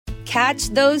Catch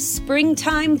those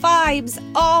springtime vibes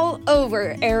all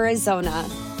over Arizona.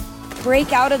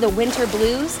 Break out of the winter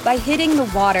blues by hitting the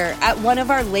water at one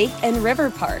of our lake and river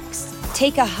parks.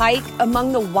 Take a hike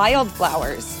among the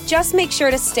wildflowers. Just make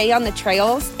sure to stay on the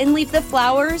trails and leave the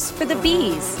flowers for the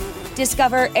bees.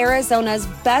 Discover Arizona's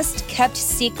best kept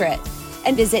secret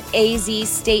and visit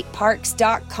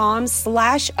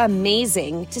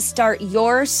azstateparks.com/amazing to start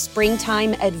your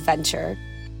springtime adventure.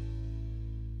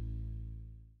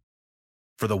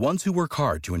 For the ones who work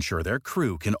hard to ensure their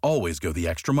crew can always go the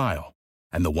extra mile,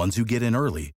 and the ones who get in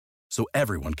early so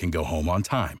everyone can go home on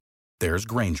time, there's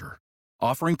Grainger,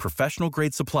 offering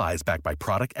professional-grade supplies backed by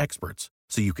product experts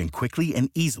so you can quickly and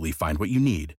easily find what you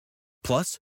need.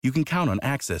 Plus, you can count on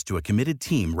access to a committed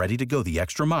team ready to go the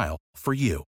extra mile for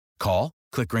you. Call,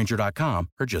 click Grainger.com,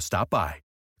 or just stop by.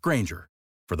 Grainger,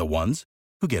 for the ones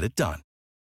who get it done.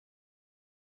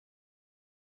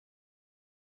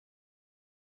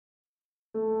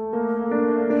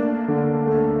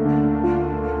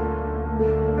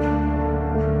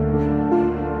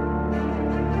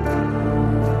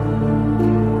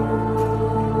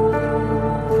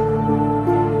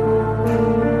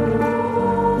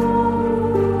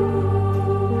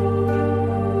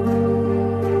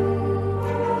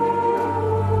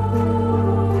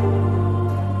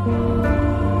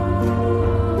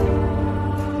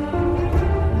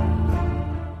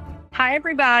 Hi,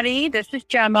 everybody. This is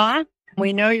Gemma.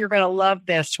 We know you're going to love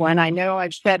this one. I know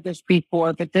I've said this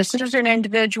before, but this is an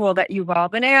individual that you've all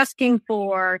been asking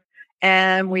for.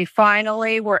 And we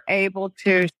finally were able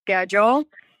to schedule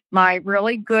my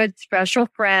really good special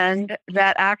friend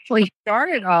that actually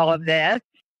started all of this.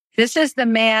 This is the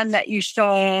man that you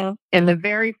saw in the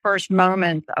very first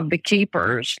moments of The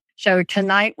Keepers. So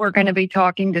tonight we're going to be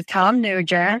talking to Tom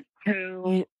Nugent,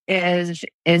 who is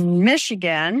in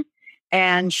Michigan.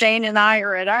 And Shane and I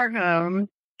are at our home.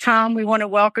 Tom, we want to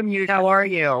welcome you. How are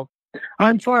you?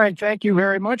 I'm fine. Thank you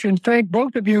very much. And thank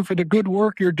both of you for the good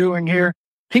work you're doing here,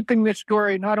 keeping this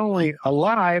story not only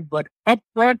alive, but up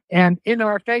front and in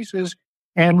our faces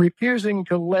and refusing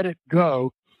to let it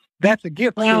go. That's a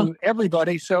gift to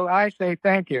everybody. So I say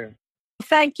thank you.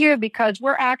 Thank you, because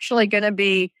we're actually going to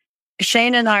be,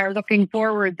 Shane and I are looking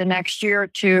forward the next year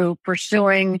to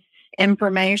pursuing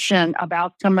information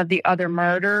about some of the other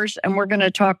murders. And we're going to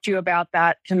talk to you about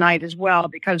that tonight as well,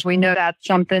 because we know that's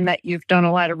something that you've done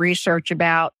a lot of research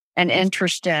about and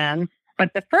interest in.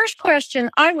 But the first question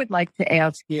I would like to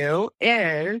ask you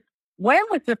is, when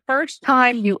was the first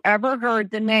time you ever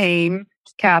heard the name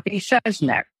Cathy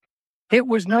Chesnick? It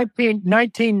was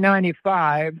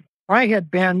 1995. I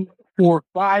had been for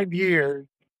 5 years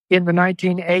in the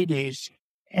 1980s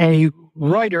a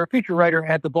feature writer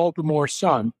at the Baltimore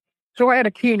Sun. So I had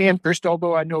a keen interest,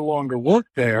 although I no longer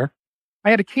worked there.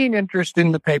 I had a keen interest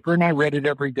in the paper, and I read it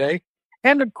every day.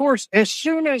 And of course, as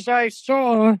soon as I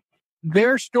saw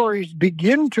their stories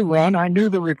begin to run, I knew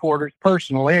the reporters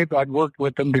personally. I'd worked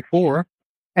with them before.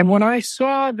 And when I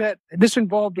saw that this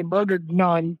involved a murdered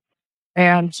nun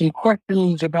and some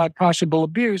questions about possible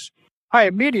abuse, I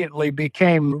immediately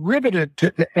became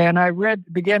riveted and I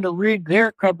began to read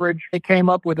their coverage. They came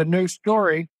up with a new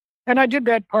story. And I did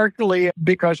that partially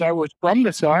because I was from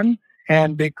the Sun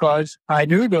and because I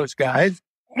knew those guys,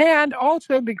 and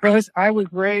also because I was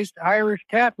raised Irish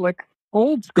Catholic,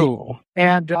 old school.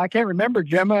 And I can't remember,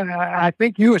 Gemma, I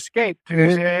think you escaped.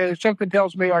 Something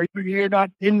tells me you're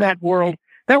not in that world.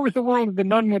 That was the world of the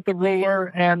nun with the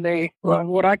ruler and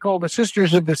what I call the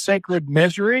Sisters of the Sacred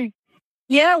Misery.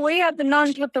 Yeah, we had the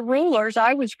nuns with the rulers.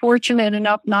 I was fortunate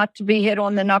enough not to be hit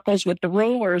on the knuckles with the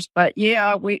rulers, but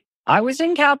yeah, I was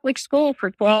in Catholic school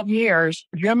for 12 years.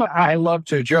 Gemma, I love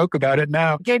to joke about it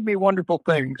now. It gave me wonderful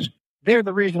things. They're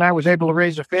the reason I was able to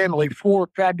raise a family, 4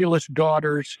 fabulous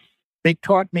daughters. They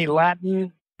taught me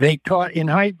Latin. They taught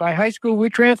by high school.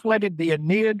 We translated the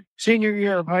Aeneid senior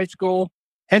year of high school.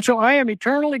 And so I am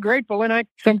eternally grateful. And I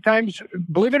sometimes,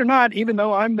 believe it or not, even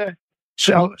though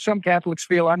some Catholics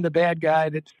feel I'm the bad guy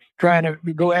that's trying to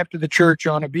go after the church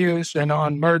on abuse and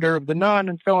on murder of the nun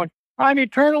and so on, I'm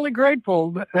eternally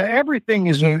grateful. Everything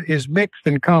is mixed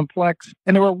and complex.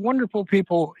 And there were wonderful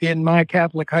people in my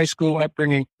Catholic high school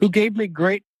upbringing who gave me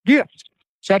great gifts,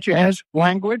 such as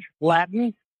language,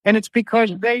 Latin. And it's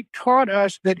because they taught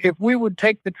us that if we would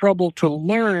take the trouble to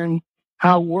learn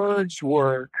how words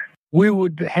work, we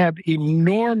would have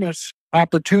enormous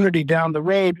opportunity down the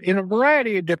road in a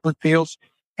variety of different fields.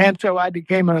 And so I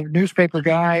became a newspaper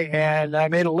guy, and I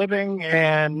made a living,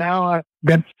 and now I've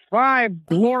got 5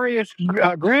 glorious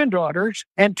granddaughters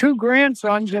and 2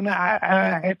 grandsons. And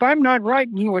if I'm not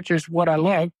writing, which is what I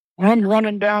love, I'm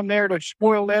running down there to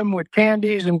spoil them with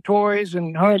candies and toys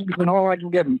and hugs and all I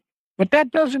can get them. But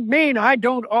that doesn't mean I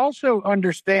don't also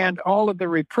understand all of the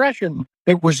repression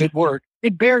that was at work.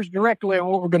 It bears directly on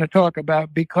what we're going to talk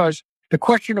about, because the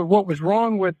question of what was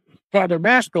wrong with Father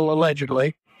Maskell,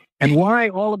 allegedly, and why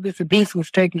all of this abuse was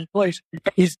taking place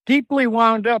is deeply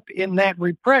wound up in that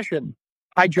repression.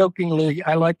 I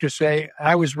like to say,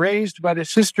 I was raised by the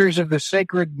Sisters of the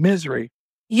Sacred Misery.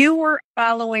 You were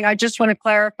following, I just want to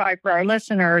clarify for our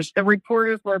listeners, the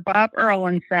reporters were Bob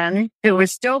Erlandson, who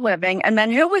is still living, and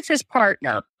then who was his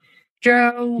partner?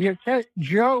 Joe? I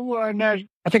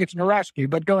think it's Narowski,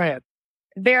 but go ahead.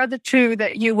 They're the two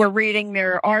that you were reading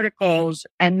their articles,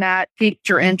 and that piqued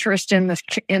your interest in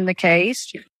the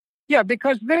case? Yeah,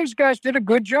 because those guys did a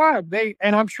good job.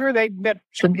 And I'm sure they met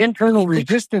some internal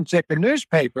resistance at the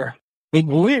newspaper. And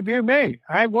believe you me,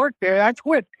 I worked there. I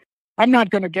quit. I'm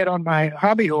not going to get on my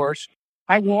hobby horse.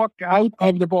 I walked out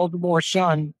of the Baltimore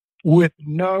Sun with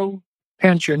no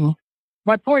pension.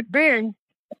 My point being,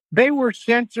 they were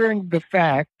censoring the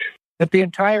fact that the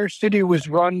entire city was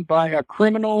run by a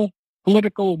criminal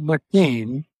political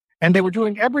machine, and they were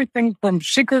doing everything from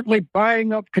secretly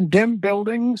buying up condemned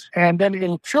buildings and then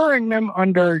insuring them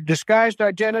under disguised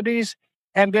identities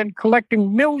and then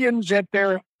collecting millions at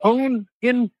their own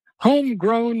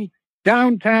homegrown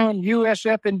downtown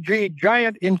USF&G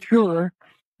giant insurer.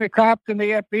 The cops and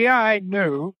the FBI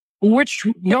knew which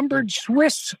numbered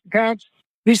Swiss accounts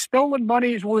these stolen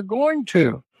monies were going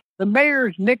to. The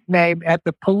mayor's nickname at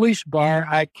the police bar,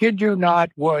 I kid you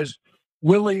not, was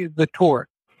Willie the Tort.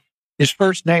 His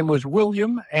first name was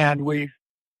William, and we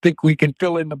think we can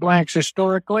fill in the blanks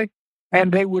historically.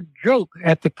 And they would joke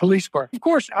at the police bar. Of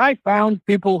course, I found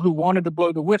people who wanted to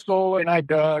blow the whistle, and I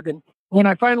dug. And when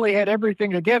I finally had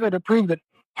everything together to prove that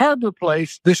Harbor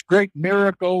Place, this great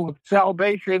miracle of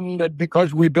salvation, that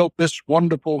because we built this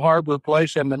wonderful harbor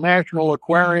place and the National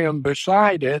Aquarium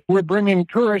beside it, we're bringing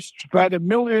tourists by the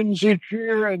millions each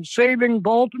year and saving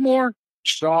Baltimore?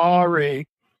 Sorry.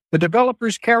 The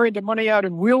developers carried the money out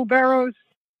in wheelbarrows.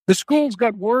 The schools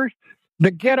got worse.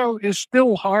 The ghetto is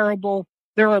still horrible.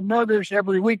 There are murders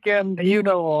every weekend. You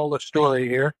know all the story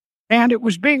here. And it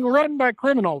was being run by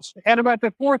criminals. And about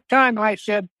the fourth time I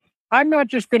said, I'm not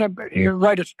just going to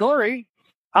write a story.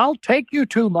 I'll take you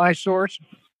to my source,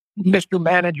 Mr.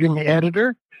 Managing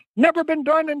Editor. Never been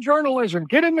done in journalism.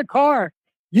 Get in the car.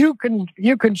 You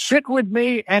can sit with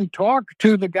me and talk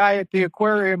to the guy at the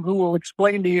aquarium who will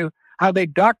explain to you how they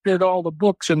doctored all the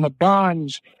books and the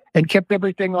bonds and kept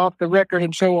everything off the record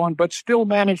and so on, but still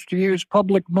managed to use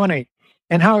public money,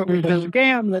 and how it was a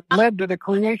scam that led to the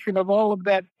creation of all of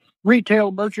that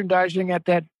retail merchandising at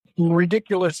that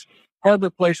ridiculous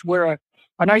harbor place where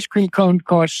an ice cream cone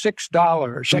cost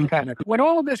 $6. That kind of. When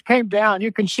all of this came down,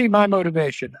 you can see my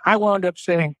motivation. I wound up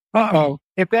saying,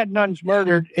 if that nun's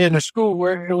murdered in a school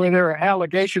where there are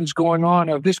allegations going on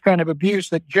of this kind of abuse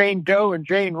that Jane Doe and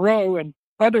Jane Roe and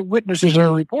other witnesses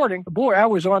are reporting, boy, I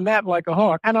was on that like a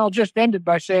hawk. And I'll just end it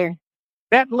by saying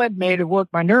that led me to work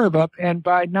my nerve up. And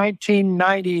by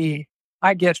 1990,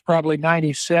 I guess probably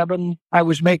 97, I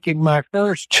was making my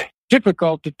first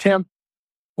difficult attempt.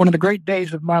 One of the great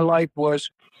days of my life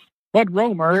was Bud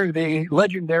Romer, the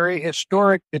legendary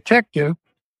historic detective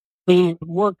who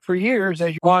worked for years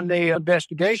on the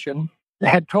investigation,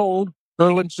 had told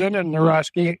Erlandson and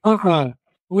Narowski,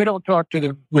 we don't talk to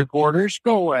the reporters,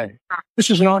 go away. This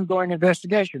is an ongoing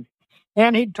investigation.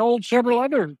 And he told several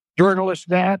other journalists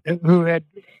that who had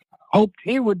hoped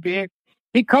he would be.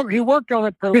 He worked on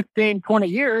it for 15, 20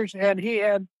 years, and he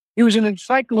was an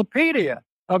encyclopedia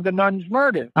of the nun's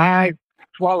murder. I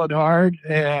swallowed hard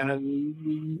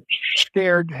and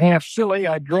scared half silly.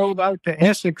 I drove out to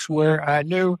Essex where I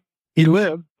knew he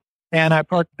lived, and I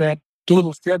parked that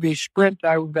little Chevy Sprint,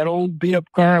 that old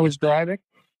beat-up car I was driving,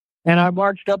 and I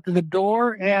marched up to the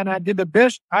door, and I did the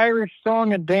best Irish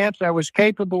song and dance I was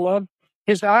capable of.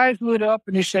 His eyes lit up,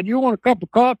 and he said, "You want a cup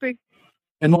of coffee?"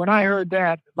 And when I heard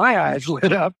that, my eyes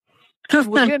lit up. Just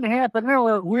within half an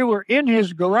hour, we were in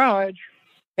his garage,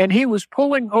 and he was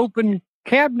pulling open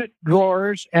cabinet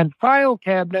drawers and file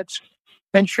cabinets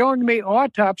and showing me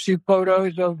autopsy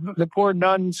photos of the poor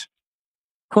nun's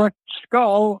crushed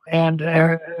skull and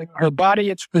her body,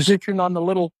 its position on the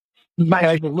little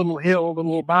hill, the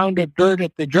little mound of dirt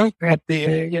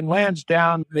in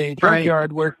Lansdowne, the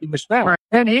junkyard where he was found. Right.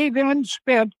 And he then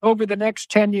spent, over the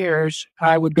next 10 years,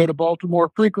 I would go to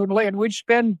Baltimore frequently, and we'd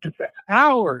spend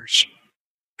hours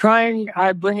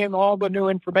I'd bring him all the new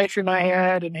information I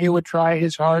had, and he would try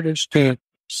his hardest to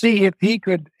see if he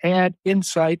could add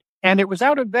insight. And it was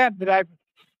out of that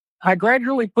I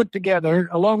gradually put together,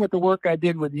 along with the work I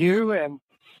did with you and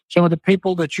some of the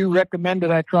people that you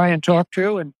recommended I try and talk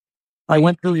to, and I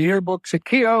went through the yearbooks at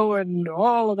Keogh and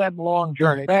all of that long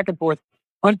journey back and forth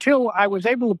until I was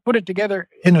able to put it together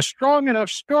in a strong enough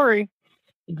story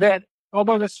that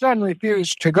although the son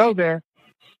refused to go there,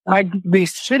 the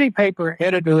city paper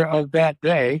editor of that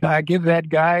day, I give that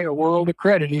guy a world of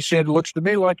credit. He said, looks to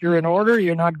me like you're in order.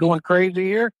 You're not going crazy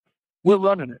here. We're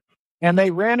running it. And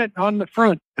they ran it on the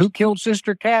front. Who killed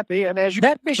Sister Cathy? And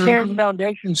that became the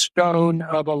foundation stone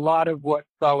of a lot of what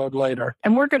followed later.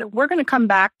 And we're gonna come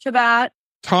back to that.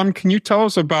 Tom, can you tell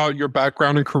us about your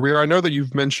background and career? I know that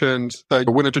you've mentioned that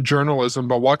you went into journalism,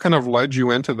 but what kind of led you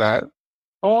into that?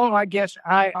 Oh, I guess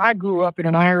I grew up in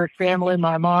an Irish family.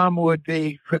 My mom would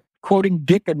be quoting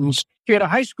Dickens. She had a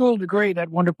high school degree, that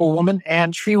wonderful woman,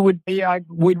 and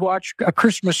we'd watch A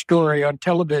Christmas Story on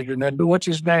television. And what's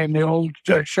his name? The old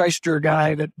shyster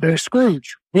guy,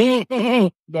 Scrooge. I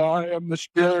am the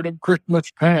spirit of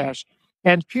Christmas past.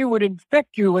 And she would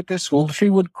infect you with this. Well, she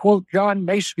would quote John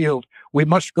Masefield, we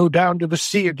must go down to the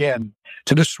sea again,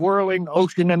 to the swirling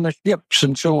ocean and the ships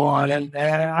and so on. And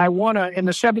in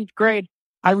the 7th grade,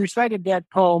 I recited that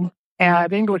poem, the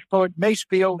English poet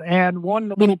Masefield, and won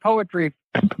the little poetry,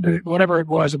 whatever it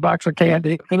was, a box of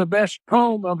candy, for the best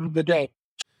poem of the day.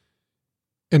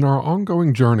 In our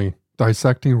ongoing journey,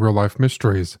 dissecting real-life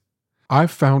mysteries,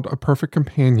 I've found a perfect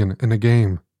companion in a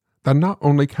game that not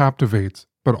only captivates,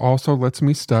 but also lets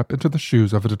me step into the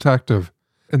shoes of a detective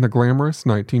in the glamorous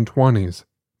 1920s,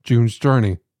 June's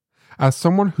Journey. As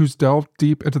someone who's delved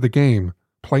deep into the game,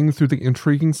 playing through the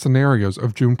intriguing scenarios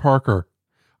of June Parker,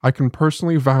 I can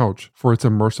personally vouch for its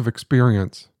immersive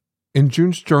experience. In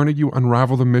June's Journey, you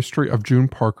unravel the mystery of June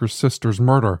Parker's sister's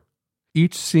murder.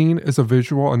 Each scene is a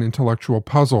visual and intellectual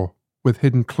puzzle, with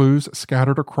hidden clues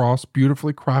scattered across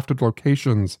beautifully crafted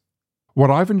locations.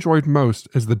 What I've enjoyed most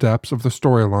is the depths of the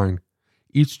storyline.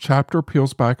 Each chapter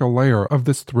peels back a layer of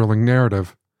this thrilling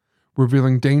narrative,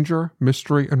 revealing danger,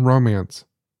 mystery, and romance.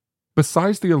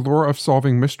 Besides the allure of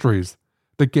solving mysteries,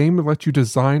 the game lets you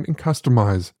design and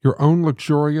customize your own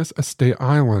luxurious estate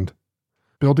island.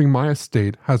 Building my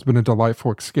estate has been a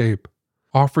delightful escape,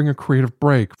 offering a creative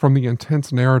break from the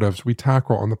intense narratives we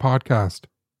tackle on the podcast.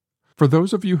 For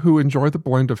those of you who enjoy the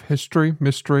blend of history,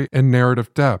 mystery, and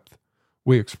narrative depth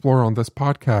we explore on this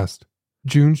podcast,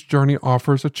 June's Journey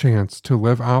offers a chance to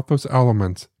live out those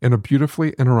elements in a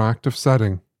beautifully interactive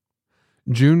setting.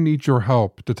 June needs your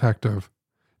help, detective.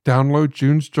 Download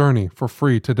June's Journey for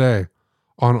free today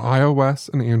on iOS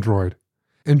and Android,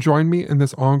 and join me in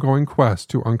this ongoing quest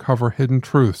to uncover hidden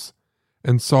truths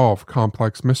and solve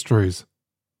complex mysteries.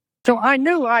 So I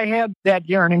knew I had that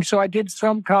yearning, so I did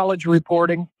some college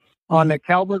reporting on the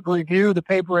Calvert Review, the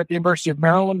paper at the University of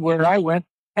Maryland where I went.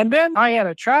 And then I had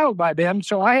a child by then,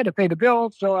 so I had to pay the bill.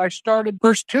 So I started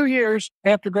first 2 years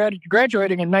after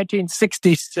graduating in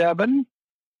 1967.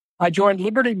 I joined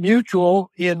Liberty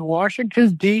Mutual in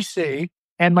Washington, D.C.,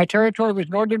 and my territory was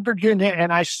Northern Virginia,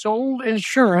 and I sold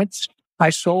insurance.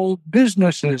 I sold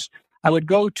businesses. I would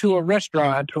go to a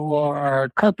restaurant or a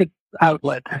carpet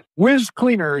outlet. Whiz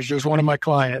Cleaners is one of my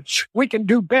clients. We can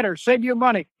do better, save you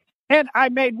money. And I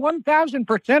made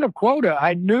 1,000% of quota.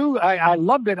 I knew I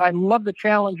loved it. I loved the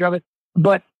challenge of it.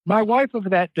 But my wife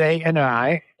of that day and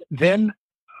I then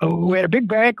we had a big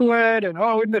banquet, and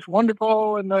isn't this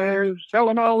wonderful? And they're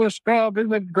selling all this stuff.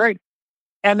 Isn't it great?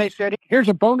 And they said, here's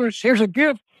a bonus, here's a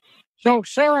gift. So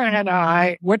Sarah and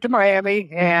I went to Miami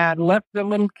and left the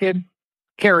little kid,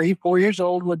 Carrie, 4 years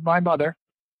old, with my mother.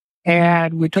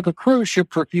 And we took a cruise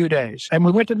ship for a few days. And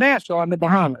we went to Nassau in the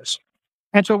Bahamas.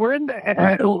 And so we're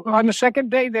on the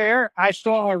second day there, I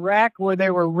saw a rack where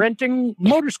they were renting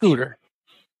motor scooter.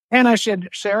 And I said,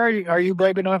 Sarah, are you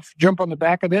brave enough to jump on the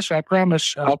back of this? I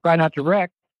promise I'll try not to wreck.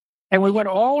 And we went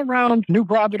all around New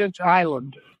Providence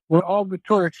Island, where all the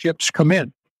tourist ships come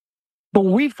in. But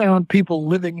we found people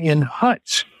living in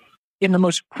huts in the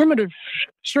most primitive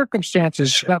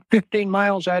circumstances, about 15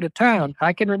 miles out of town.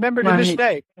 I can remember to this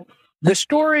day. The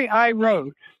story I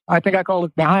wrote, I think I called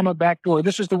it Bahama Backdoor.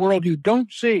 This is the world you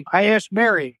don't see. I asked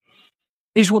Mary.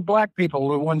 These were black people,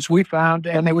 the ones we found,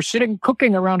 and they were sitting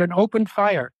cooking around an open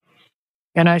fire.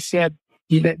 And I said,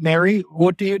 Mary,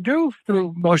 what do you do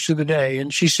through most of the day?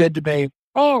 And she said to me,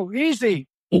 oh, easy.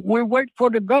 We wait for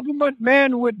the government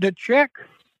man with the check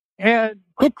and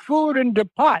cook food in the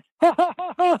pot.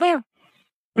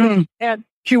 And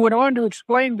she went on to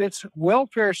explain this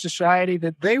welfare society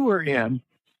that they were in.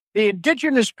 The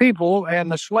indigenous people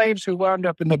and the slaves who wound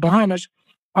up in the Bahamas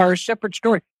are a separate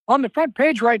story. On the front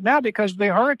page right now, because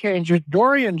the hurricane,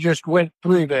 Dorian just went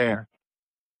through there.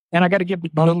 And I got to give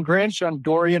my little grandson,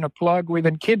 Dorian, a plug. We've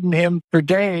been kidding him for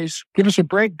days. Give us a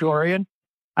break, Dorian.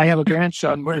 I have a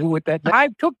grandson with that. I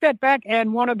took that back,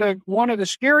 and one of the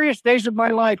scariest days of my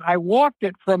life, I walked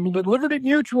it from the Liberty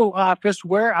Mutual office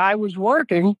where I was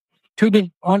working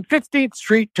on 15th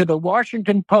Street to the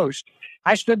Washington Post.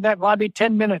 I stood in that lobby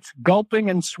 10 minutes, gulping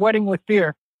and sweating with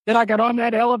fear. Then I got on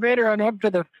that elevator and up to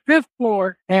the 5th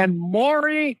floor, and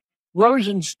Maury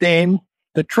Rosenstein,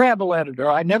 the travel editor,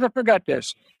 I never forgot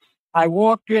this. I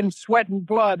walked in sweat and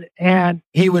blood, and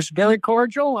he was very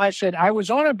cordial. I said, I was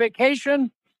on a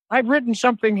vacation. I've written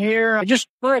something here. Just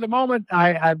for the moment,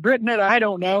 I've written it. I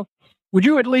don't know. Would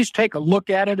you at least take a look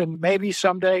at it and maybe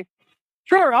someday?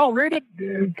 Sure, I'll read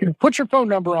it. Put your phone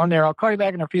number on there. I'll call you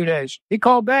back in a few days. He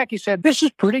called back. He said, this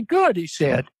is pretty good, he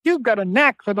said. You've got a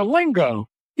knack for the lingo.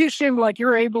 You seem like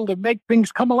you're able to make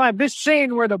things come alive. This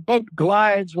scene where the boat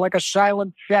glides like a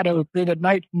silent shadow through the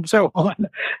night and so on.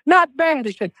 Not bad,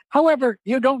 he said. However,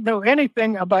 you don't know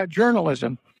anything about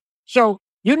journalism. So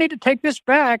you need to take this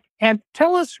back and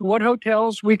tell us what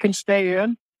hotels we can stay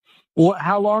in,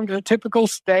 how long does a typical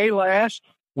stay last,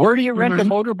 where do you rent a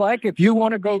motorbike if you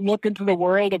want to go look into the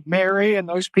world of Mary and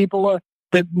those people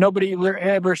that nobody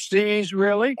ever sees,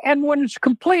 really. And when it's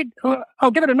complete,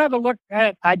 I'll give it another look.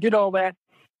 I did all that.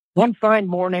 One fine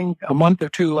morning, a month or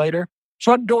two later,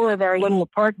 front door of our little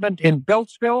apartment in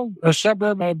Beltsville, a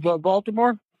suburb of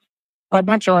Baltimore.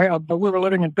 I'm sorry, we were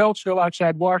living in Beltsville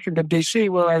outside Washington, D.C.,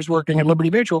 where I was working at Liberty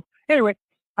Mutual. Anyway,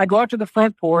 I go out to the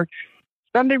front porch,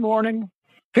 Sunday morning,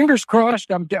 fingers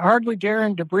crossed, I'm hardly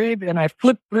daring to breathe, and I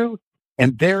flip through,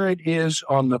 and there it is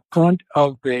on the front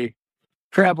of the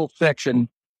travel section.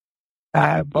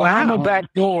 Behind the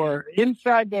back door,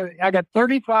 I got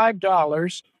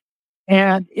 $35.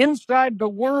 And inside the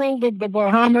world of the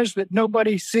Bahamas that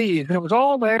nobody sees. It was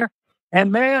all there.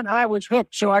 And man, I was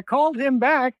hooked. So I called him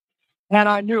back, and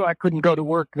I knew I couldn't go to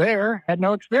work there. Had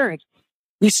no experience.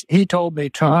 He told me,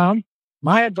 Tom,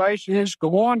 my advice is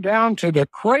go on down to the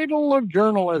cradle of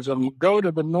journalism. Go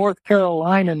to the North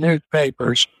Carolina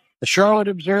newspapers, the Charlotte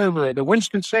Observer, the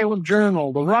Winston-Salem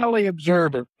Journal, the Raleigh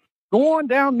Observer. Go on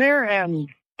down there and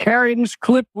carry this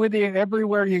clip with you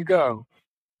everywhere you go.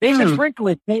 David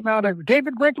Brinkley came out,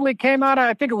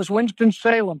 I think it was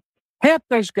Winston-Salem. Half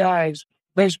those guys,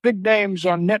 those big names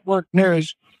on network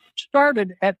news,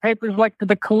 started at papers like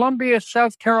the Columbia,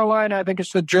 South Carolina, I think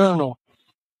it's the Journal.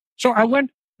 So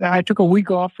I took a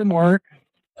week off from work.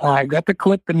 I got the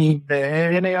clip and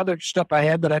any other stuff I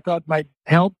had that I thought might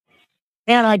help.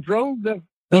 And I drove the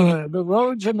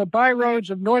roads and the byroads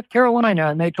of North Carolina.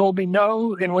 And they told me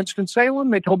no in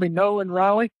Winston-Salem. They told me no in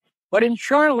Raleigh. But in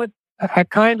Charlotte, a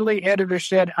kindly editor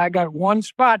said, I got one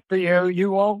spot for you. You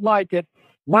won't like it.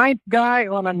 9th guy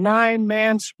on a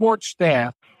 9-man sports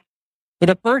staff. For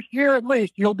the first year at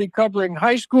least, you'll be covering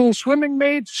high school swimming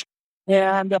meets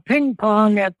and ping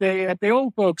pong at the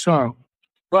old folks' home.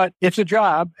 But it's a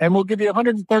job, and we'll give you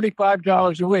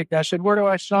 $135 a week. I said, where do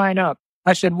I sign up?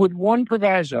 I said, with one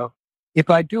proviso.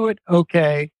 If I do it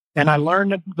okay, and I learn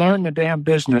the damn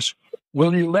business,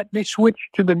 will you let me switch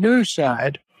to the news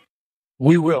side?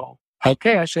 We will.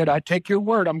 Okay, I said, I take your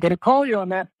word. I'm going to call you on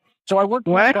that. So I worked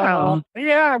my butt off.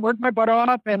 Yeah, I worked my butt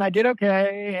off, and I did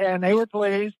okay, and they were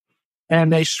pleased.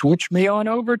 And they switched me on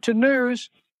over to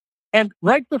news. And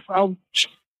right before,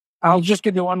 I'll just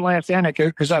give you one last anecdote,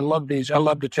 because I love these. I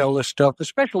love to tell this stuff.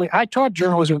 Especially, I taught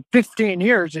journalism 15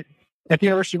 years at the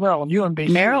University of Maryland, UMBC.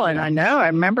 Maryland, I know. I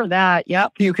remember that.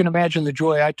 Yep. You can imagine the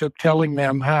joy I took telling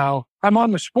them how I'm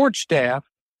on the sports staff.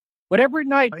 But every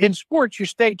night in sports, you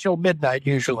stay till midnight,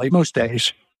 usually, most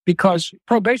days, because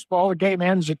pro baseball, the game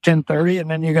ends at 10:30,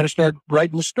 and then you got to start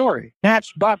writing the story.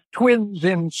 Nats bought Twins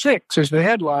in 6 is the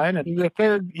headline, and the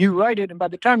third, you write it, and by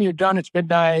the time you're done, it's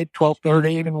midnight,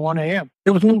 12:30, even 1 a.m.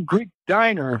 There was a little Greek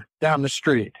diner down the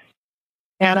street.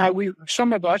 And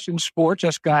some of us in sports,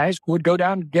 us guys, would go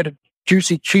down and get a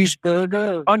juicy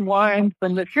cheeseburger, unwind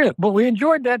from the shift. But we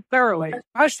enjoyed that thoroughly.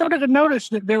 I started to notice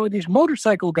that there were these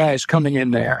motorcycle guys coming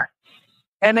in there.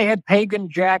 And they had pagan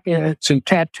jackets and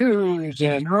tattoos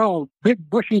and big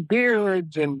bushy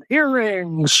beards and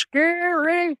earrings.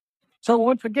 Scary. So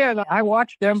once again, I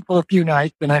watched them for a few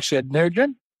nights, and I said,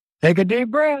 Nugent, take a deep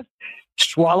breath.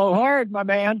 Swallow hard, my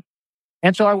man.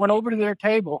 And so I went over to their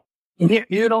table.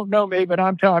 You don't know me, but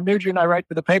I'm Tom Nugent. I write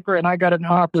for the paper, and I got an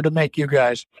offer to make you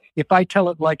guys. If I tell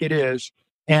it like it is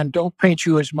and don't paint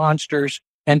you as monsters,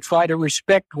 and try to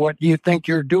respect what you think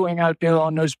you're doing out there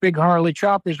on those big Harley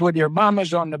choppers with your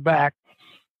mamas on the back,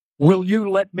 will you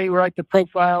let me write the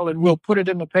profile, and we'll put it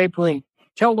in the paper and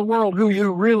tell the world who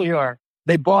you really are?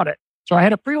 They bought it. So I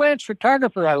had a freelance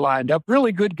photographer I lined up,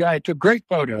 really good guy, took great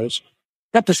photos.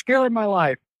 Got the scare of my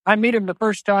life. I meet him the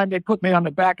first time. They put me on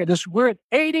the back of this. We're at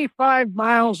 85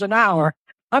 miles an hour.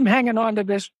 I'm hanging on to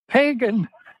this pagan.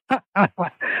 Oh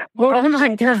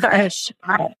my gosh.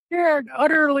 Scared,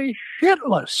 utterly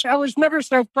shitless. I was never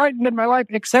so frightened in my life,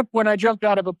 except when I jumped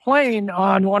out of a plane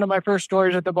on one of my first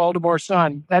stories at the Baltimore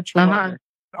Sun. That's on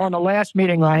the last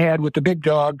meeting I had with the big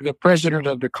dog, the president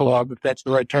of the club, if that's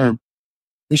the right term.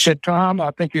 He said, Tom,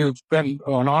 I think you've been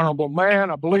an honorable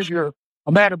man. I believe you're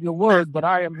a man of your word, but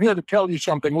I am here to tell you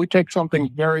something. We take something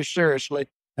very seriously,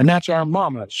 and that's our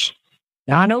mamas.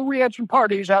 Now, I know we had some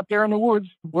parties out there in the woods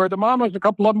where the mamas, a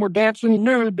couple of them were dancing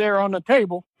nude there on the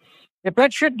table. If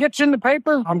that shit gets in the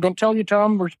paper, I'm going to tell you,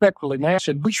 Tom, respectfully. Man, I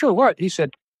said, we sure what? He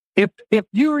said, if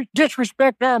you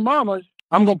disrespect our mamas,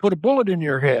 I'm going to put a bullet in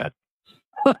your head.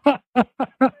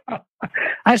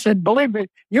 I said, believe me,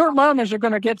 your mamas are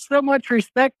going to get so much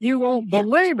respect, you won't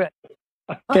believe it.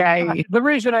 Okay. The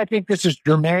reason I think this is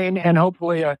germane and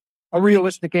hopefully a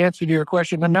realistic answer to your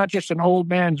question, and not just an old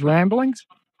man's ramblings,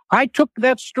 I took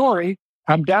that story.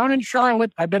 I'm down in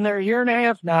Charlotte. I've been there a year and a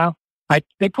half now.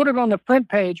 They put it on the front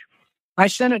page. I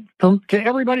sent it to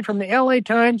everybody from the LA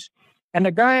Times, and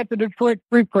the guy at the Detroit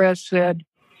Free Press said,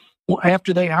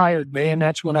 after they hired me, and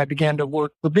that's when I began to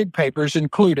work for big papers,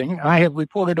 including I have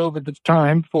reported over the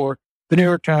time for the New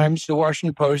York Times, the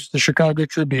Washington Post, the Chicago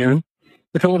Tribune,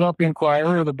 the Philadelphia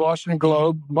Inquirer, the Boston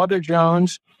Globe, Mother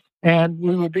Jones, and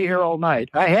we would be here all night.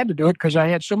 I had to do it because I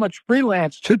had so much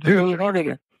freelance to do in order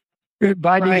to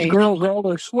buy these girls all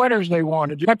the sweaters they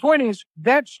wanted. My point is,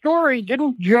 that story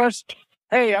didn't just,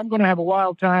 hey, I'm going to have a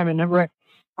wild time. And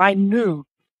I knew.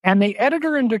 And the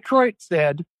editor in Detroit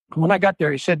said, when I got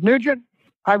there, he said, Nugent,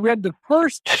 I read the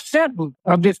first sentence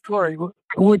of this story,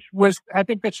 which was, I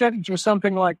think the sentence was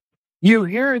something like, you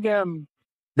hear them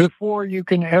before you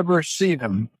can ever see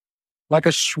them, like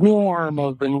a swarm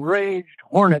of enraged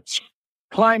hornets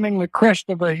climbing the crest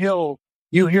of a hill.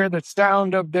 You hear the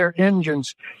sound of their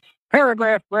engines.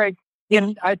 Paragraph break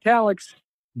in italics,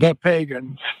 the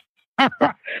pagans.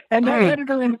 And the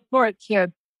editor in the court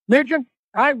said, Nugent,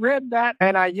 I read that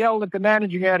and I yelled at the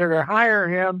managing editor to hire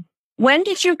him. When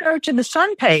did you go to the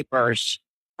Sun papers?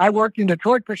 I worked in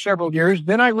Detroit for several years.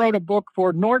 Then I wrote a book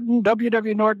for Norton,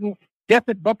 W.W. Norton, Death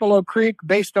at Buffalo Creek,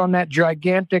 based on that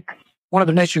gigantic, one of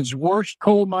the nation's worst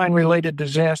coal mine-related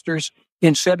disasters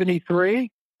in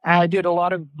 1973. I did a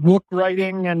lot of book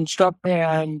writing and stuff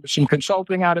and some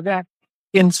consulting out of that.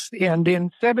 In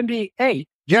 1978,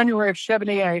 January of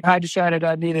 1978, I decided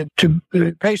I needed to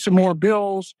pay some more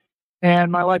bills,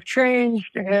 and my life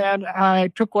changed, and I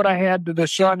took what I had to the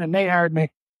Sun, and they hired me.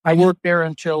 I worked there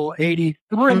until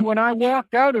 1983. When I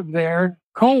walked out of there,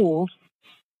 cold,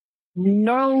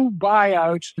 no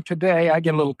buyouts. Today, I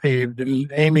get a little peeved,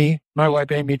 and Amy, my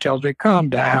wife Amy, tells me, calm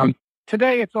down.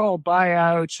 Today, it's all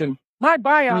buyouts, and my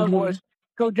buyout was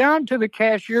go down to the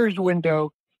cashier's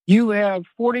window. You have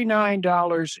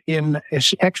 $49 in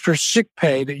extra sick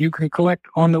pay that you can collect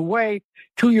on the way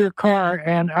to your car.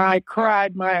 And I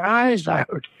cried my eyes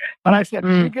out. And I said,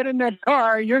 you get in that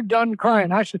car, you're done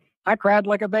crying. I said, I cried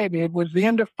like a baby. It was the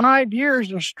end of 5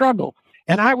 years of struggle.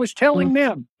 And I was telling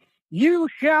them, you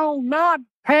shall not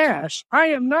pass. I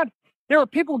am not. There are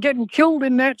people getting killed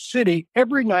in that city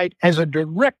every night as a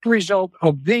direct result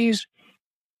of these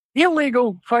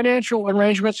illegal financial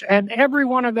arrangements, and every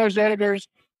one of those editors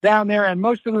down there and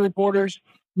most of the reporters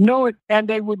know it, and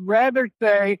they would rather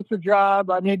say, it's a job,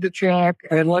 I need to check,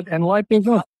 and let things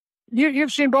go.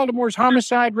 You've seen Baltimore's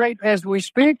homicide rate as we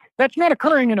speak. That's not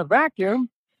occurring in a vacuum.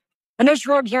 And those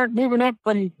drugs aren't moving up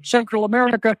from Central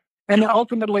America and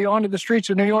ultimately onto the streets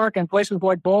of New York and places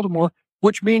like Baltimore,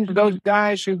 which means those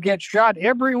guys who get shot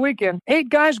every weekend. 8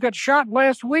 guys got shot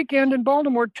last weekend in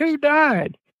Baltimore. 2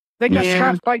 died. They got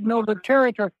shot fighting over the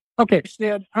territory. Okay,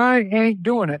 said, I ain't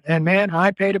doing it. And man, I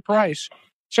paid a price.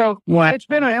 So it's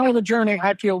been a hell of a journey.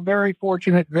 I feel very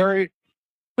fortunate, very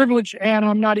privileged, and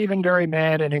I'm not even very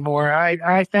mad anymore.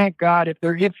 I thank God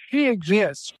if she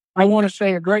exists. I want to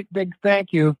say a great big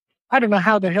thank you. I don't know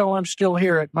how the hell I'm still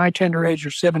here at my tender age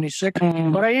of 76,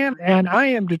 but I am, and I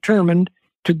am determined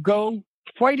to go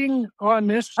fighting on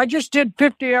this. I just did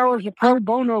 50 hours of pro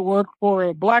bono work for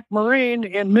a black Marine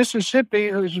in Mississippi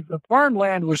whose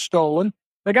farmland was stolen.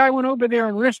 The guy went over there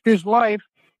and risked his life,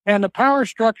 and the power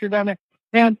structure down there.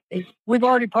 And we've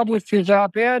already published his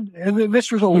op-ed.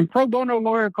 This was a pro bono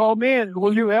lawyer called me and,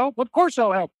 will you help? Of course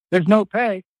I'll help. There's no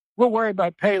pay. We'll worry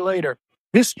about pay later.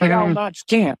 This shall not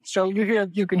stand. So you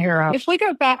can hear how. If we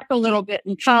go back a little bit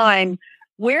in time,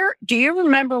 do you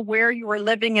remember where you were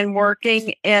living and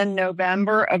working in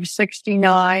November of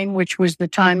 1969, which was the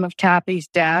time of Cathy's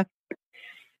death?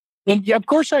 Yeah, of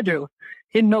course I do.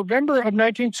 In November of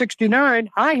 1969,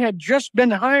 I had just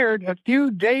been hired a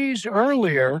few days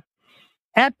earlier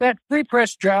at that free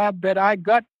press job that I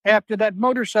got after that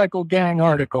motorcycle gang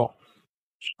article.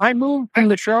 I moved from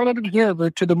the Charlotte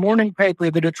Observer to the morning paper,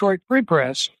 the Detroit Free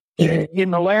Press, in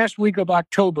the last week of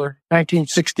October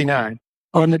 1969.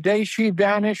 On the day she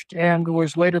vanished and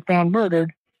was later found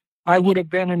murdered, I would have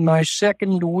been in my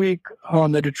second week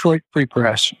on the Detroit Free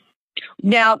Press.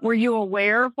 Now, were you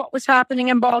aware of what was happening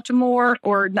in Baltimore,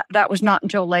 or that was not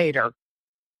until later?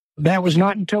 That was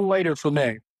not until later for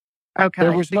me. Okay.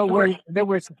 There was no way.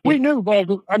 We knew,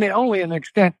 only an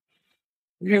extent.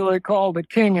 You recall that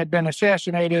King had been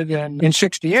assassinated in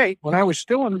 68 when I was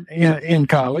still in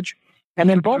college. And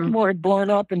then Baltimore had blown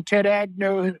up, and Ted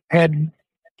Agnew had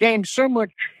gained so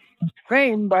much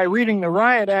fame by reading the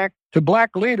Riot Act to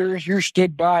black leaders. You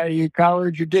stood by, you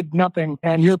cowards, you did nothing,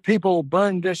 and your people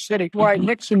burned this city. Why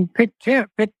Nixon picked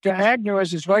Agnew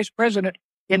as his vice president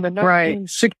in the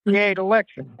 1968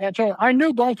 election. And so I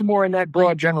knew Baltimore in that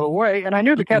broad general way, and I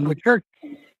knew the Catholic Church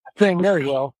thing very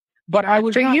well. But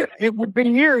it would be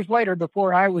years later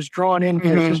before I was drawn into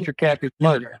Sister Cathy's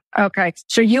murder. Okay.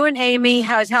 So you and Amy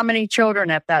has how many children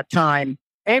at that time?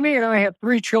 Amy and I have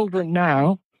 3 children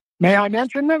now. May I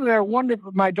mention them? They're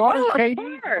wonderful. My daughter, Katie.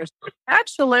 Of course.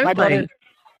 Absolutely.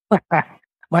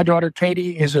 My daughter,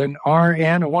 Katie, is an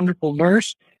RN, a wonderful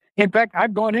nurse. In fact,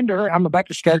 I've gone into her. I'm about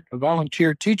to start a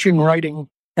volunteer teaching writing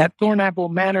at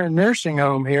Thornapple Manor Nursing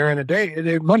Home here in a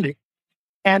day, Monday.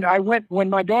 And I went, when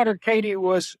my daughter Katie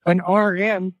was an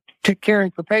RN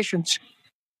caring for patients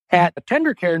at a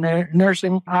tender care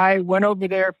nursing, I went over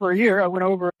there for a year. I went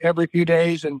over every few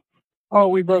days, and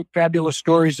we wrote fabulous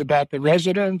stories about the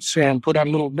residents and put out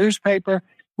a little newspaper.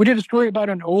 We did a story about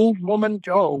an old woman.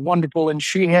 Oh, wonderful. And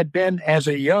she had been, as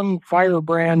a young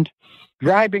firebrand,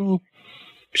 driving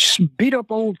beat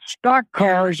up old stock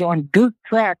cars on dirt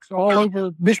tracks all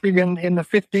over Michigan in the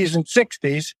 50s and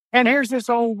 60s. And here's this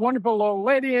old wonderful old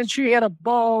lady, and she had a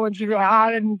ball, and she said, I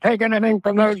didn't take anything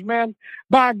from those men.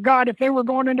 By God, if they were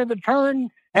going into the turn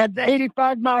at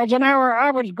 85 miles an hour,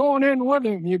 I was going in with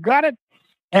them. You got it?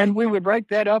 And we would write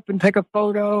that up and take a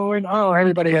photo, and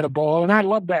everybody had a ball, and I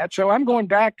love that. So I'm going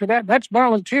back to that. That's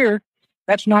volunteer.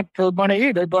 That's not for money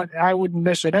either, but I wouldn't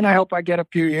miss it. And I hope I get a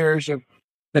few years of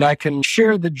that I can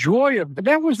share the joy of. But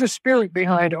that was the spirit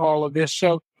behind all of this.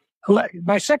 So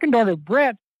my second daughter,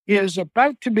 Brett, is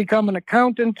about to become an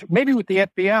accountant, maybe with the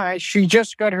FBI. She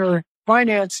just got her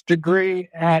finance degree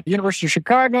at University of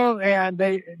Chicago, and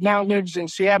they now lives in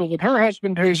Seattle with her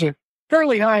husband, who's a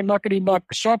fairly high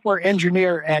muckety-muck software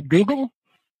engineer at Google.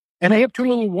 And they have 2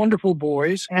 little wonderful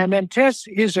boys. And then Tess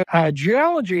is a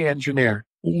geology engineer.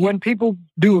 When people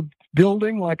do a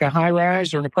building, like a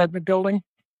high-rise or an apartment building,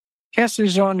 Tess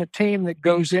is on the team that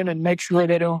goes in and makes sure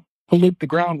they don't pollute the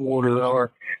groundwater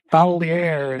or foul the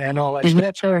air and all that. So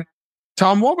that's her.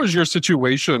 Tom, what was your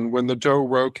situation when the Doe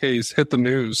Roe case hit the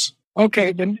news?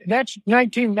 Okay, then that's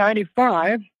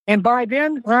 1995. And by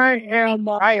then,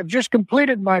 I have just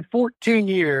completed my 14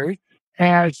 years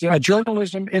as a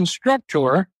journalism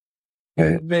instructor.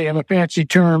 They have a fancy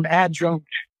term, adjunct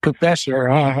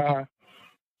professor.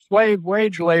 Slave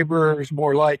wage laborer is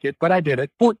more like it, but I did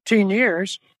it. 14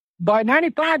 years. By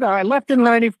 95, I left in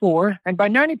 94, and by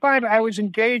 95, I was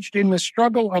engaged in the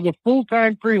struggle of a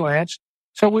full-time freelance.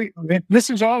 So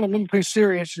this is all a little too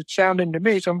serious, it's sounding to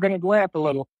me, so I'm going to laugh a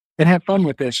little and have fun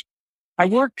with this. I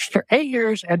worked for 8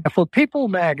 years for People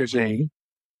magazine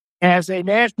as a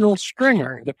national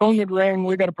stringer. The phone would ring,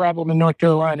 we got a problem in North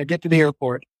Carolina, get to the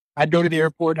airport. I'd go to the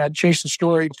airport, I'd chase the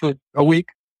story for a week,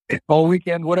 all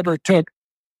weekend, whatever it took,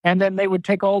 and then they would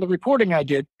take all the reporting I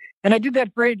did. And I did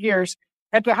that for 8 years.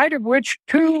 At the height of which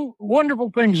 2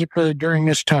 wonderful things occurred during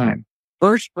this time.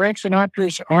 First, Frank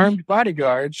Sinatra's armed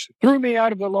bodyguards threw me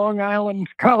out of the Long Island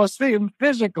Coliseum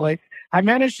physically. I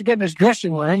managed to get in his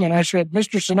dressing room, and I said,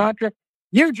 Mr. Sinatra,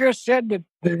 you just said that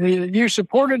you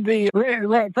supported the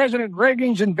President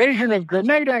Reagan's invasion of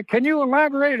Grenada. Can you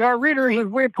elaborate? Our readers,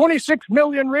 we have 26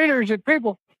 million readers at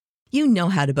People. You know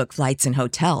how to book flights and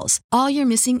hotels. All you're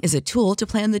missing is a tool to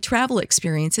plan the travel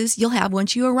experiences you'll have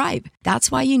once you arrive.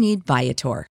 That's why you need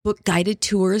Viator. Book guided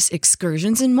tours,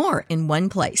 excursions, and more in one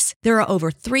place. There are over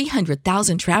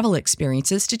 300,000 travel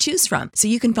experiences to choose from, so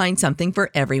you can find something for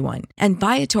everyone. And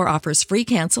Viator offers free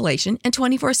cancellation and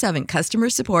 24/7 customer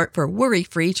support for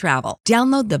worry-free travel.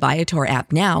 Download the Viator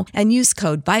app now and use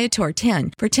code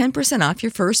Viator10 for 10% off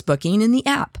your first booking in the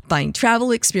app. Find travel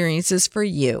experiences for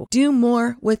you. Do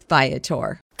more with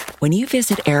Viator. When you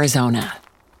visit Arizona,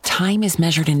 time is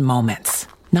measured in moments,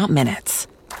 not minutes.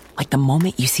 Like the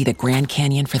moment you see the Grand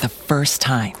Canyon for the first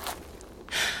time.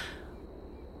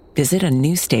 Visit a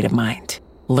new state of mind.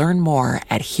 Learn more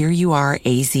at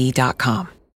hereyouareaz.com.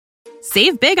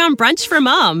 Save big on brunch for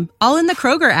mom, all in the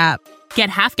Kroger app. Get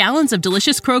half gallons of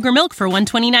delicious Kroger milk for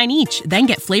 $1.29 each. Then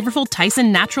get flavorful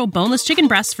Tyson natural boneless chicken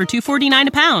breasts for $2.49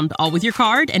 a pound, all with your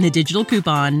card and a digital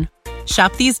coupon.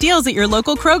 Shop these deals at your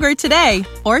local Kroger today,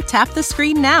 or tap the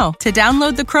screen now to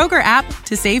download the Kroger app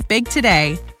to save big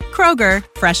today. Kroger,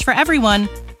 fresh for everyone.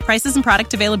 Prices and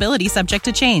product availability subject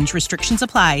to change. Restrictions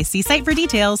apply. See site for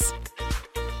details.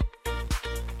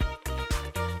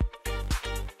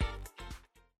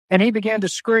 And he began to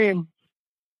scream,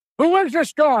 "Who is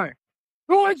this guy?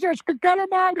 Who is this? Get him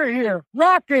out of here.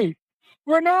 Rocky,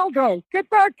 Ronaldo, get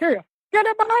back here. Get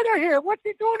him out of here. What's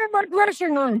he doing in my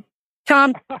dressing room?"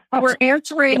 Tom, we're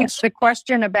answering the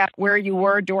question about where you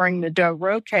were during the Doe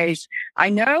Roe case. I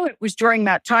know it was during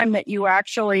that time that you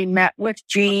actually met with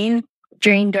Jane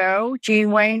Doe,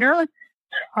 Jean Wayner.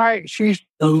 She's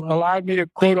allowed me to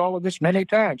quote all of this many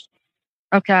times.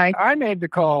 Okay. I made the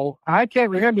call. I can't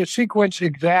remember the sequence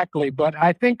exactly, but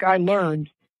I think I learned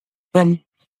from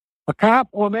a cop,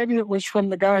 or maybe it was from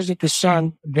the guys at the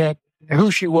Sun, that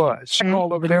who she was. I'm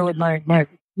all over there with my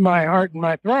heart in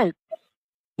my throat.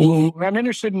 Ooh, I'm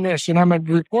interested in this, and I'm a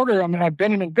reporter. I've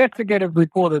been an investigative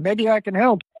reporter. Maybe I can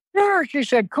help. Sure, she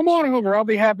said, "Come on over. I'll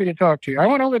be happy to talk to you." I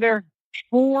went over there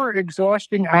 4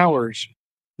 exhausting hours.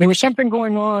 There was something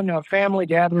going on, a family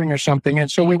gathering or something,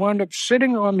 and so we wound up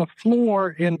sitting on the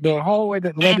floor in the hallway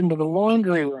that led into the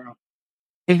laundry room.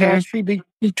 And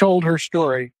she told her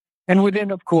story. And within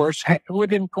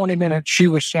 20 minutes, she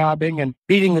was sobbing and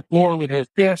beating the floor with her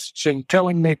fists and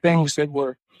telling me things that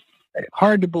were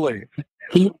hard to believe.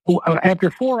 After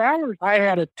 4 hours, I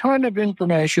had a ton of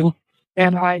information,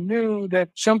 and I knew that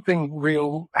something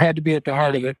real had to be at the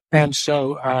heart of it. And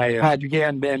so I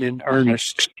began then in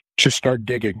earnest to start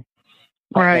digging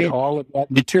all of that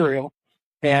material.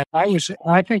 And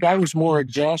I think I was more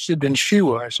exhausted than she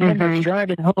was. Mm-hmm. I was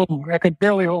driving home. I could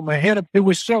barely hold my head up. It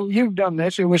was you've done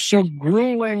this. It was so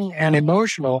grueling and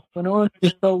emotional. And it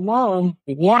was so long.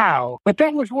 Wow. But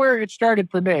that was where it started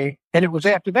for me. And it was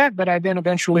after that I then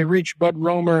eventually reached Bud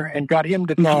Romer and got him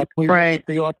to talk.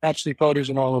 The autopsy photos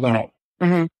and all of that.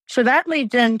 Mm-hmm. So that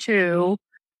leads into,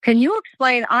 can you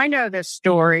explain, I know this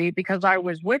story because I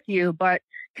was with you, but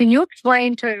can you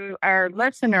explain to our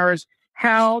listeners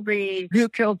how the Who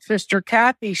Killed Sister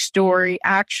Cathy story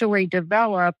actually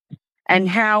developed and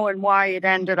how and why it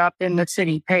ended up in the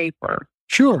city paper?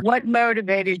 Sure. What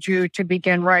motivated you to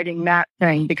begin writing that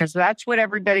thing? Because that's what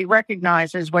everybody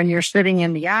recognizes when you're sitting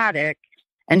in the attic.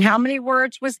 And how many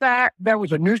words was that? That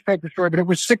was a newspaper story, but it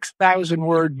was 6,000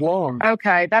 words long.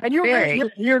 Okay, that's big.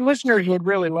 Your listeners would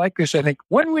really like this, I think.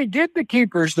 When we did The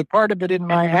Keepers, the part of it in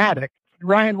my attic,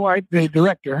 Ryan White, the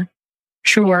director,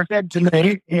 said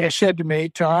to me,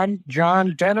 "Tom,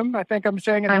 John Denham, I think I'm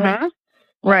saying it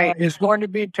right, is going to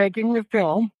be taking the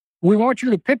film. We want you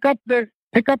to pick up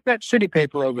that city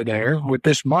paper over there with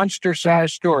this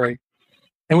monster-sized story,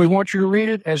 and we want you to read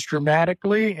it as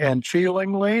dramatically and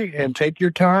feelingly and take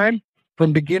your time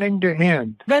from beginning to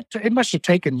end." It must have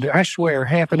taken, I swear,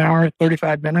 half an hour,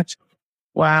 35 minutes.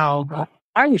 Wow.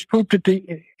 I was pooped at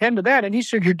the end of that, and he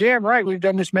said, "You're damn right. We've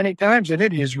done this many times, and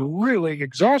it is really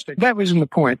exhausting." That wasn't the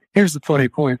point. Here's the funny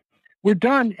point. We're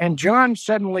done, and John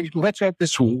suddenly lets out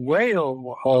this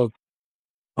wail of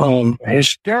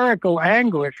hysterical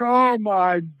anguish. "Oh,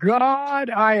 my God,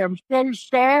 I am so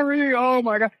sorry. Oh,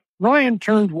 my God." Ryan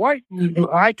turned white, and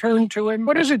I turned to him.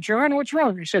 "What is it, John? What's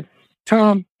wrong?" He said,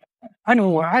 "Tom, I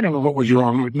don't know what was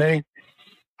wrong with me,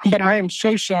 but I am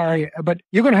so sorry, but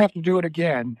you're going to have to do it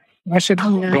again." I said,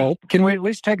 "Well, can we at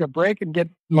least take a break and get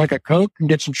like a Coke and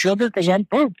get some sugar? Because I'm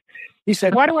pooped." He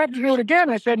said, "Why do I have to do it again?"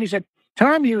 He said,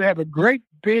 "Tom, you have a great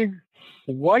big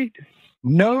white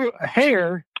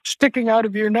hair sticking out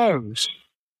of your nose."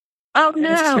 Oh,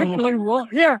 no.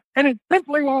 And it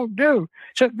simply won't do.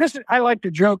 So I like to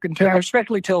joke and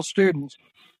especially tell students,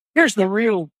 here's the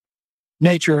real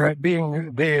nature of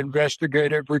being the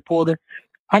investigative reporter.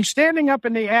 I'm standing up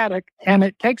in the attic, and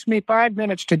it takes me 5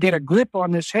 minutes to get a grip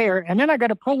on this hair, and then I got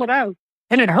to pull it out,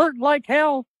 and it hurt like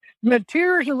hell. And the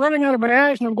tears are running out of my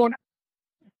eyes, and I'm going,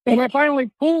 and I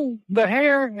finally pull the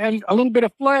hair and a little bit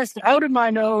of flesh out of my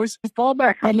nose, fall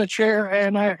back on the chair,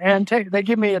 and they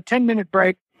give me a 10-minute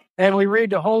break, and we read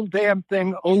the whole damn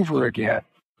thing over again.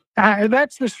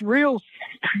 That's this real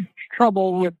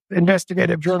trouble with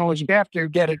investigative journalism. You have to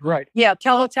get it right. Yeah,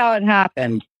 tell us how it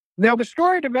happened. Now, the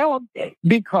story developed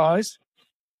because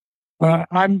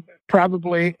I'm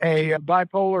probably a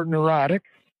bipolar neurotic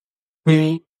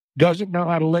who doesn't know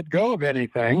how to let go of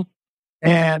anything.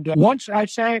 And once I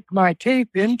sank my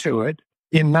teeth into it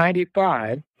in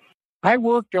 95, I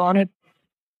worked on it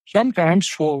sometimes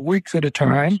for weeks at a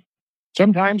time.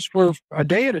 sometimes for a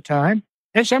day at a time.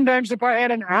 And sometimes if I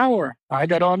had an hour, I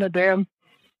got on the damn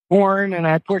horn and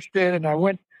I pushed it and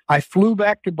I flew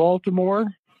back to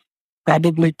Baltimore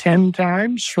probably 10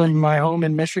 times from my home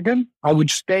in Michigan. I would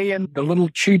stay in the little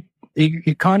cheap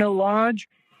Econo Lodge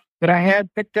that I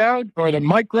had picked out, or the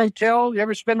microtel. You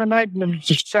ever spend the night in the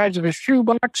size of a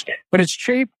shoebox, but it's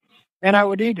cheap? And I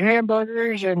would eat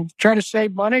hamburgers and try to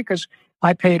save money because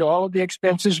I paid all of the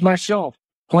expenses myself.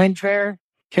 Plane fare,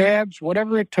 cabs,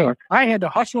 whatever it took. I had to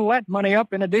hustle that money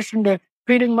up in addition to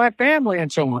feeding my family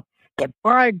and so on. But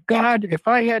by God, if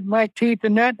I had my teeth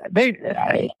in that,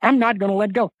 I'm not going to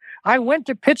let go. I went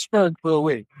to Pittsburgh for a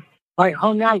week. I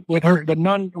hung out with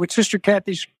with Sister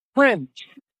Cathy's friends,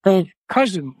 her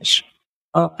cousins.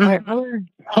 I heard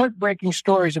heartbreaking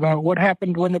stories about what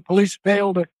happened when the police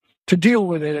failed to deal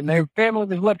with it and their family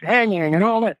was left hanging and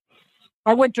all that.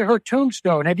 I went to her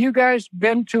tombstone. Have you guys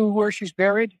been to where she's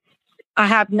buried? I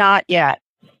have not yet.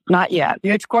 Not yet.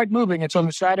 It's quite moving. It's on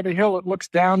the side of a hill. It looks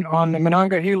down on the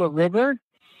Monongahela River.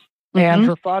 And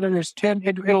her father is 10.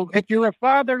 If you're a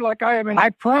father like I am, and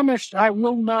I promise I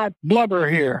will not blubber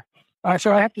here.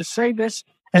 So I have to say this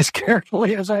as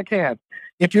carefully as I can.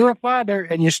 If you're a father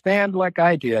and you stand like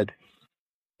I did,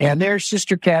 and there's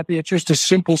Sister Cathy, it's just a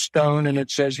simple stone, and it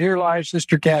says, "Here lies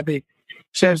Sister Cathy,"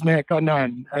 says Nick,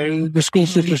 the school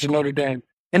sisters of Notre Dame.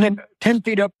 And then 10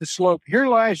 feet up the slope, here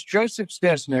lies Joseph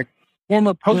Stesnick,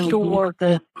 former postal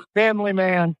worker, family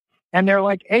man, and they're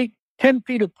like 10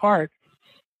 feet apart.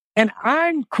 And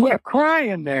I'm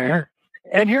crying there,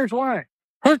 and here's why.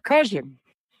 Her cousin,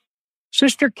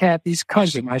 Sister Cathy's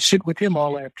cousin, I sit with him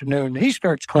all afternoon, he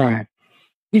starts crying.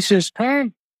 He says,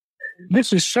 "Tom,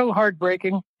 this is so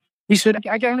heartbreaking." He said,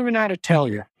 "I don't even know how to tell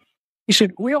you." He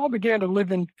said, "We all began to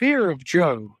live in fear of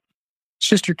Joe,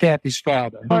 Sister Cathy's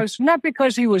father. It was not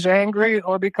because he was angry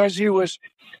or because he was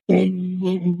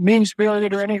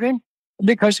mean-spirited or anything,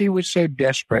 because he was so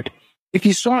desperate. If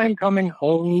you saw him coming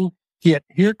home, yet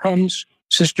here comes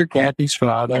Sister Cathy's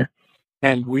father,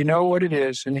 and we know what it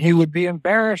is." And he would be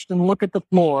embarrassed and look at the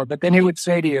floor, but then he would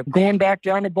say to you, "Going back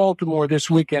down to Baltimore this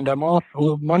weekend. I'm off.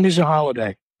 Monday's a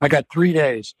holiday. I got 3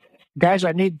 days. Guys,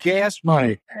 I need gas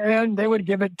money." And they would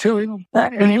give it to him.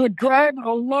 And he would drive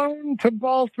alone to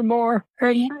Baltimore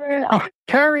and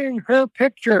carrying her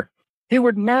picture. He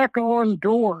would knock on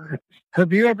doors.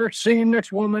 "Have you ever seen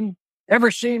this woman?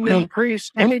 Ever seen this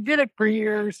priest?" And he did it for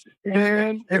years.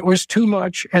 And it was too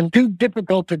much and too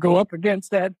difficult to go up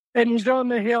against that. And he's on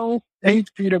the hill, 8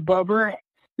 feet above her.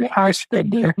 I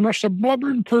stood there. Must have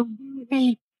blubbered for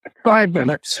 5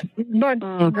 minutes. But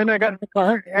then I got in the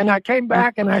car and I came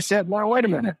back and I said, "Now, wait a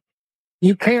minute.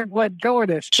 You can't let go of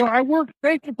this." So I worked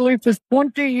basically for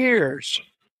 20 years,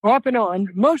 off and on,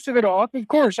 most of it off. Of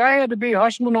course, I had to be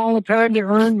hustling all the time to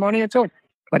earn money and so on.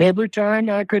 But every time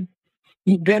I could,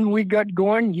 then we got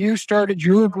going. You started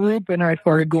your group and I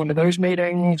started going to those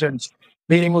meetings and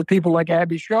meeting with people like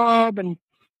Abby Schaub. And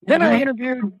then I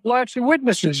interviewed lots of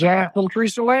witnesses, from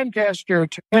Teresa Lancaster.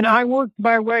 And I worked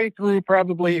my way through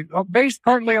probably, based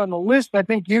partly on the list I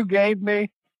think you gave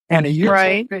me and a year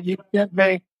that you gave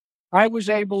me. I was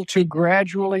able to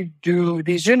gradually do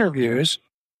these interviews,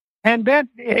 and that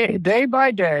day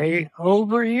by day,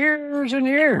 over years and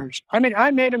years. I mean, I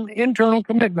made an internal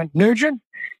commitment. Nugent,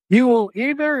 you will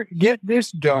either get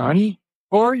this done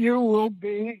or you will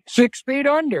be 6 feet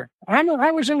under.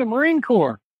 I was in the Marine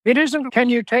Corps. It isn't, can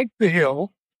you take the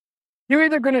hill? You're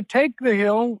either going to take the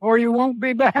hill or you won't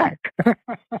be back.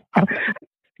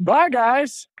 Bye,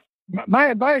 guys. My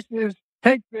advice is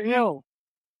take the hill.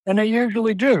 And they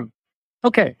usually do.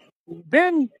 Okay.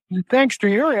 Then, thanks to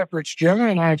your efforts, Jim,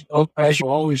 and I, as you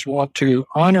always want to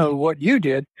honor what you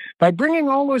did, by bringing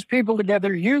all those people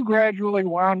together, you gradually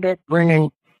wound up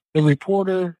bringing the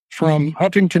reporter from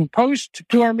Huffington Post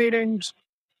to our meetings.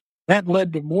 That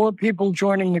led to more people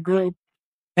joining the group.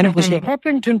 And it was the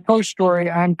Huffington Post story,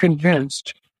 I'm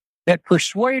convinced, that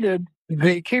persuaded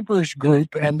the Keepers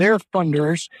Group and their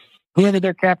funders, whoever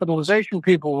their capitalization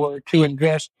people were, to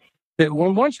invest. That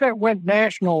once that went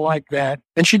national like that,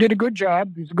 and she did a good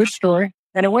job, it's a good story,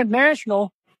 and it went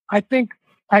national, I think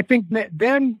that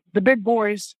then the big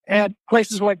boys at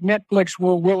places like Netflix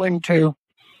were willing to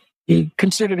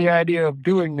consider the idea of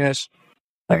doing this,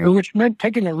 which meant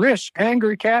taking a risk.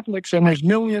 Angry Catholics, and there's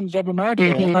millions of them out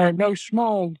there, are no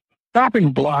small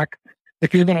stopping block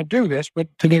if you're going to do this, but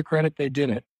to their credit, they did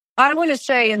it. I want to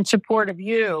say in support of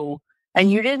you,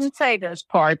 and you didn't say this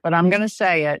part, but I'm going to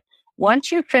say it.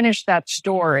 Once you finished that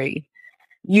story,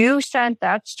 you sent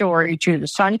that story to the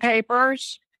Sun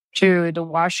papers, to the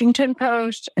Washington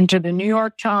Post, and to the New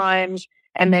York Times,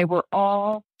 and they were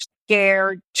all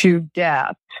scared to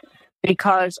death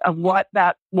because of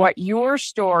what your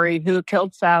story, Who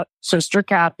Killed Sister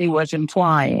Cathy, was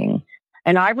implying.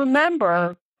 And I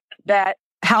remember that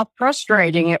how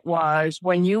frustrating it was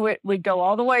when you would go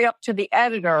all the way up to the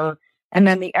editor, and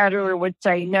then the editor would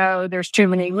say, no, there's too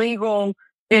many legal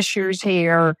issues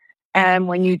here. And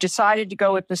when you decided to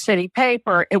go with the city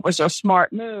paper, it was a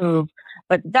smart move.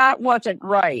 But that wasn't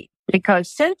right,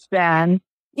 because since then,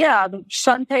 the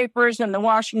Sun papers and the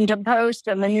Washington Post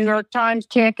and the New York Times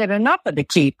can't get enough of the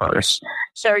keepers.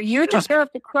 So you deserve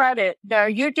the credit. No,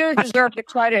 you do deserve the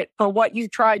credit for what you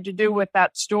tried to do with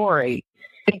that story,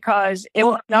 because it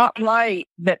was not right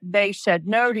that they said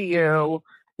no to you.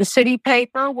 The city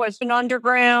paper was an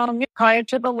underground, kind of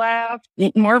to the left,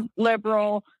 more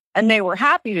liberal, and they were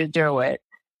happy to do it.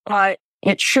 But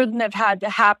it shouldn't have had to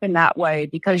happen that way,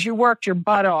 because you worked your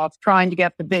butt off trying to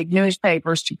get the big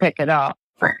newspapers to pick it up.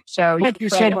 So you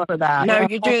said for that. No,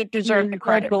 you do deserve the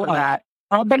credit for that.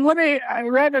 But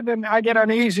rather than I get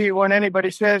uneasy when anybody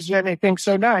says anything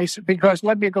so nice, because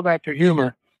let me go back to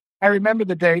humor. I remember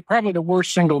the day, probably the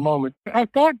worst single moment. A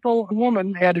thoughtful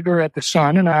woman, editor at the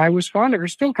Sun, and I was fond of her,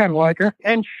 still kind of like her.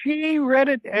 And she read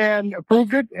it and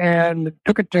approved it and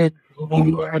took it to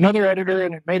another editor,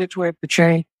 and it made its way up the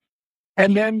chain.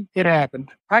 And then it happened.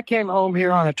 I came home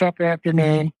here on a tough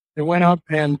afternoon. It went up,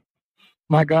 and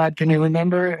my God, can you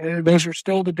remember? Those are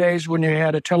still the days when you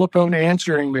had a telephone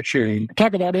answering machine.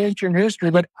 Talk about ancient history,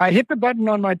 but I hit the button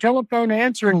on my telephone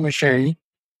answering machine,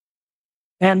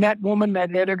 and that woman,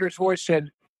 that editor's voice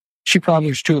said, she probably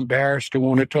was too embarrassed to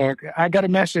want to talk. I got a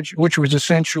message which was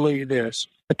essentially this.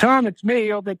 Tom, it's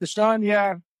me over at the Sun.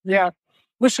 Yeah.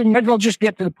 Listen, we'll just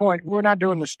get to the point. We're not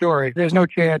doing the story. There's no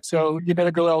chance, so you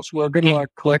better go elsewhere. Good luck.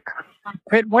 Click.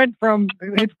 It went from,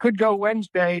 it could go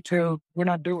Wednesday to, we're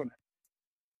not doing it.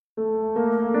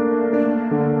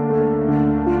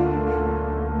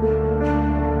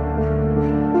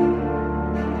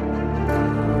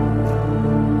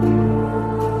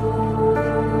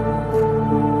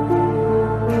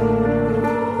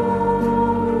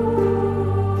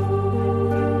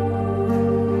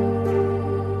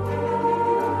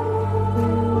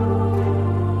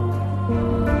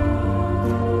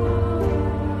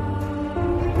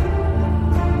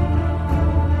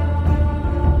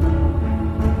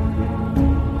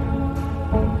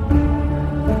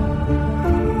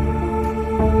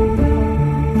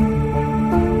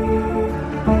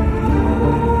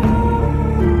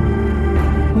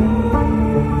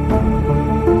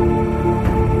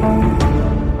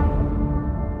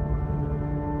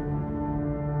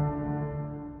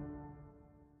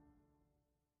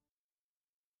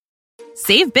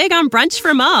 Save big on brunch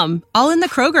for mom, all in the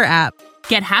Kroger app.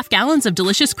 Get half gallons of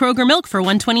delicious Kroger milk for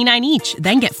 $1.29 each.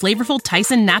 Then get flavorful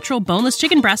Tyson natural boneless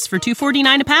chicken breasts for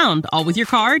 $2.49 a pound, all with your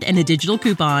card and a digital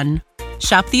coupon.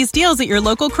 Shop these deals at your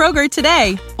local Kroger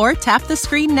today, or tap the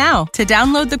screen now to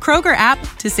download the Kroger app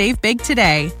to save big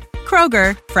today.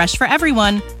 Kroger, fresh for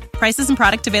everyone. Prices and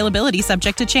product availability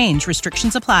subject to change.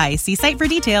 Restrictions apply. See site for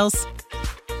details.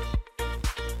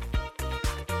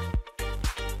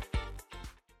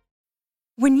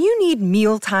 When you need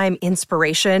mealtime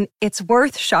inspiration, it's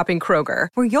worth shopping Kroger,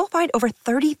 where you'll find over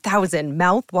 30,000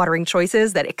 mouth-watering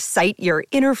choices that excite your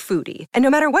inner foodie. And no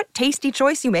matter what tasty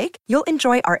choice you make, you'll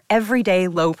enjoy our everyday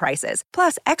low prices,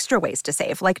 plus extra ways to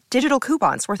save, like digital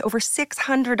coupons worth over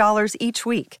 $600 each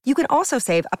week. You can also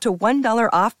save up to $1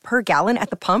 off per gallon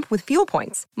at the pump with fuel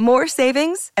points. More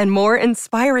savings and more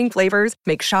inspiring flavors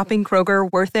make shopping Kroger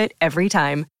worth it every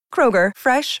time. Kroger,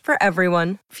 fresh for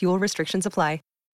everyone. Fuel restrictions apply.